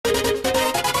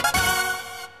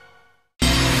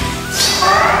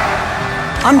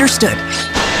Understood.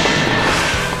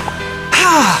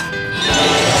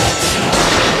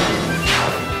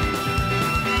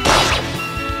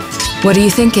 What are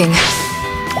you thinking?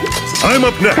 I'm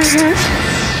up next.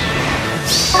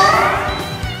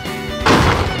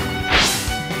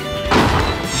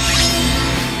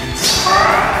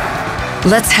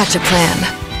 Let's hatch a plan.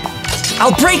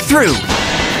 I'll break through!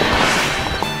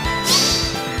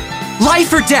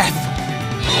 Life or death!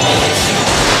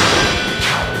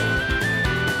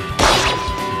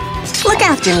 Look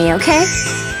after me, okay?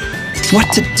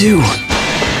 What to do?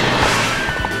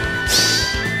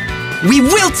 We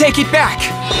will take it back!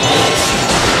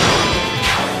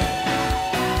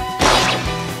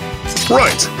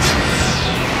 Right.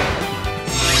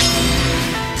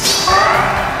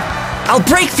 I'll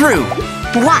break through!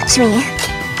 Watch me.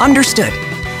 Understood.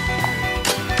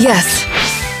 Yes.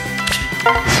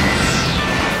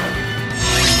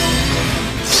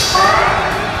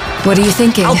 What are you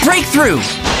thinking? I'll break through!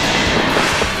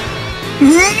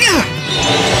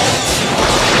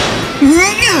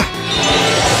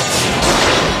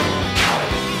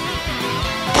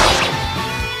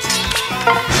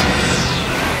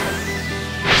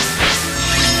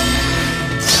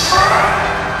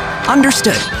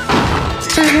 Understood.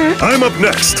 I'm up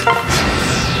next.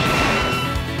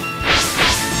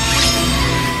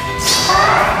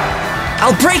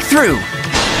 I'll break through!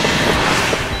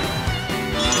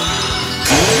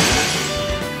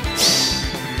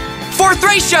 For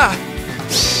Thracia!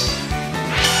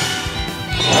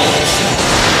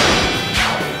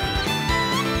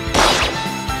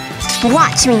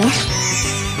 Watch me.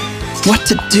 What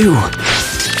to do?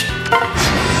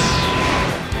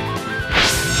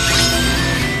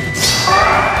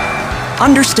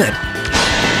 Understood.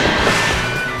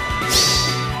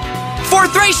 For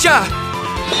Thracia!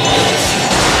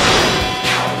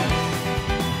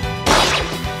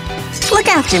 Look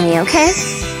after me, okay?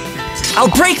 I'll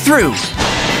break through!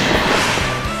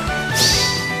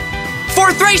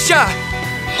 For Thracia!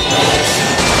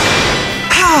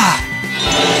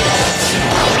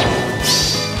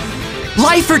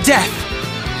 Life or death!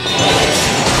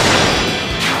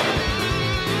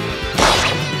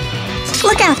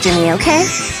 Look after me, okay?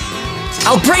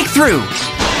 I'll break through!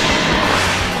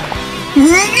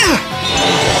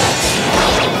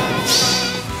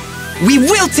 We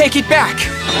will take it back!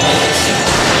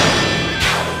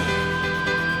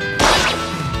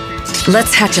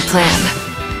 Let's hatch a plan.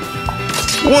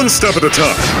 One step at a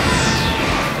time.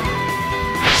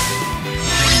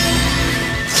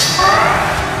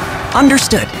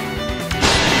 Understood.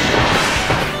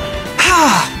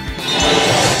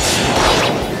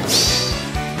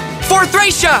 For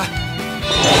Thracia!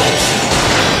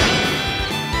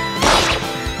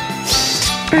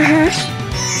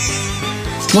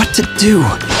 What to do?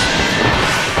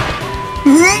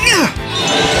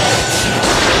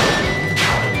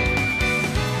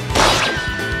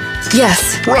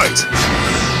 Yes. Right.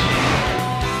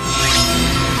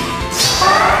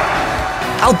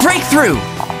 I'll break through!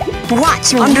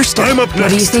 Watch me. Understood. I'm up next.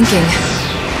 What are you thinking?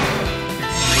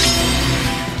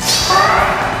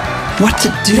 What to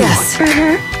do? Yes.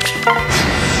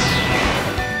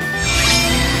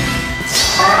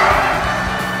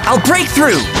 I'll break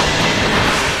through!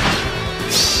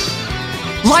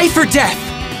 Life or death!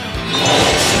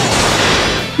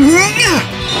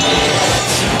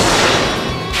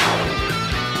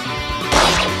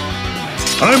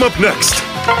 I'm up next.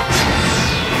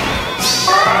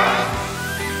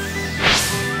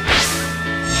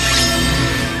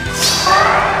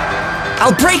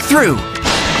 I'll break through!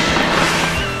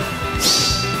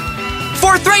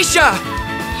 For Thracia!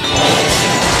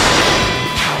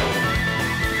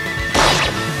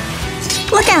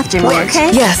 Look after me, Right.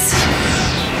 okay? Yes.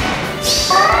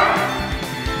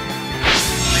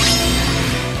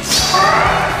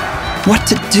 What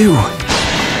to do?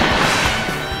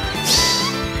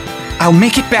 I'll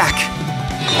make it back!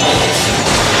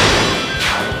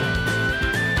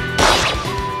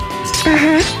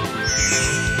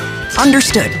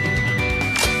 Understood.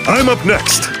 I'm up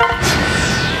next.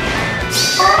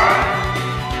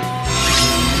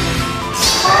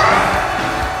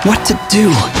 What to do?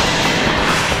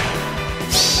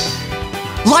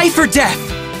 Life or death?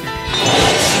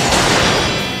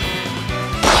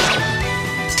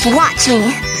 Watch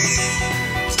me.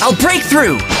 I'll break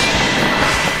through!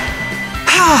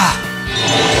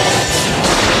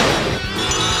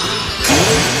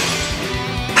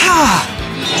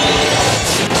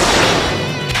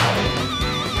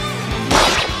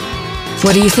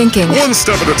 What are you thinking? One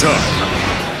step at a time.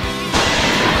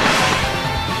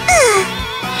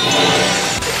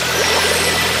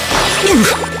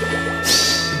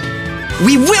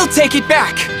 We will take it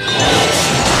back!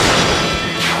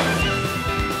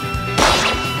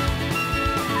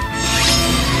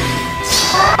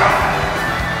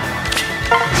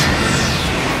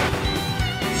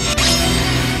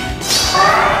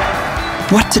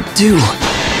 What to do?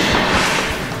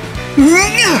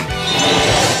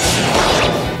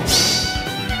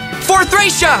 For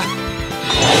Thracia!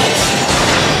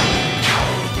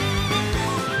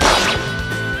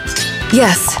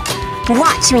 Yes.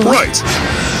 Watch me. Right.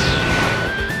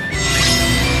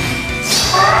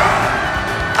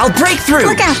 I'll break through!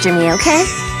 Look after me, okay?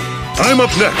 I'm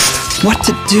up next. What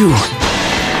to do?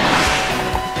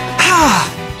 Ah!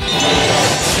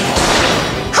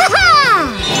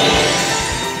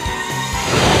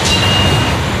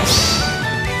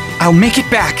 I'll make it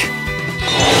back.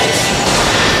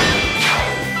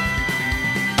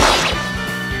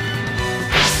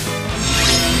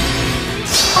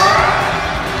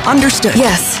 Understood.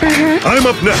 Yes. I'm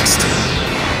up next.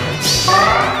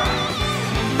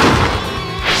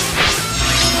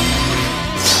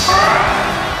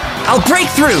 I'll break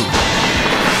through!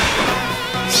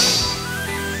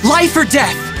 Life or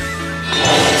death!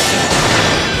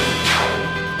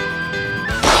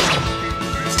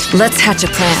 Let's hatch a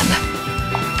plan.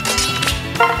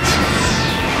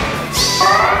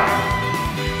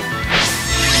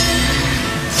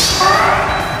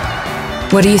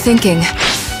 What are you thinking?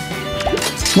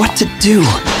 What to do?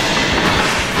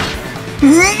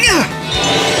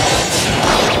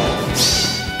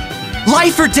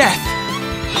 Life or death!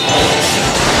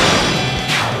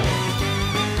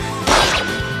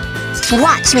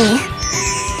 Watch me.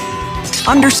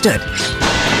 Understood.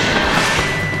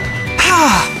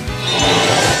 Ah!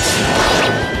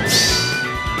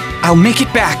 I'll make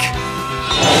it back.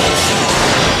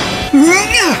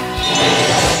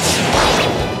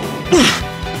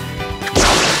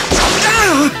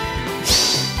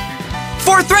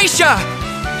 For Thracia!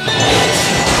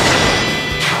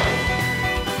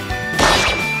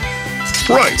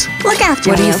 Right. Look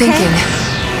after What me, are you okay? thinking?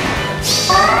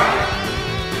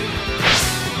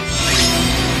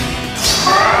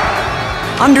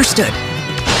 Understood.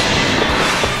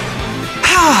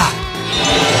 Ah!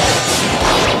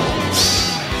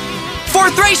 For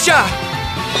Thracia!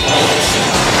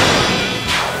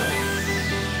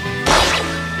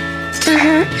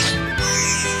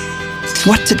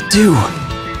 What to do?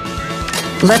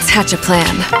 Let's hatch a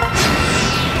plan.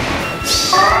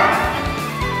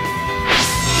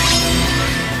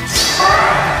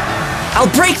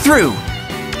 I'll break through!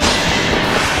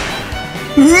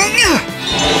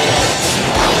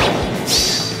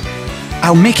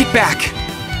 I'll make it back.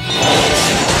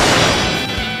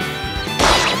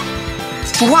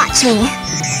 Watch me.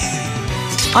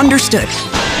 Understood.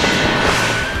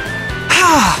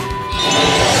 Ah!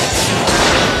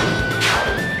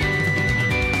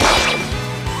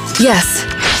 Yes.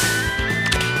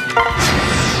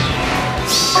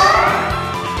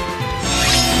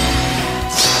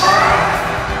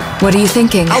 What are you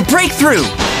thinking? I'll break through!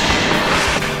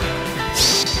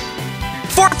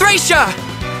 For Thracia!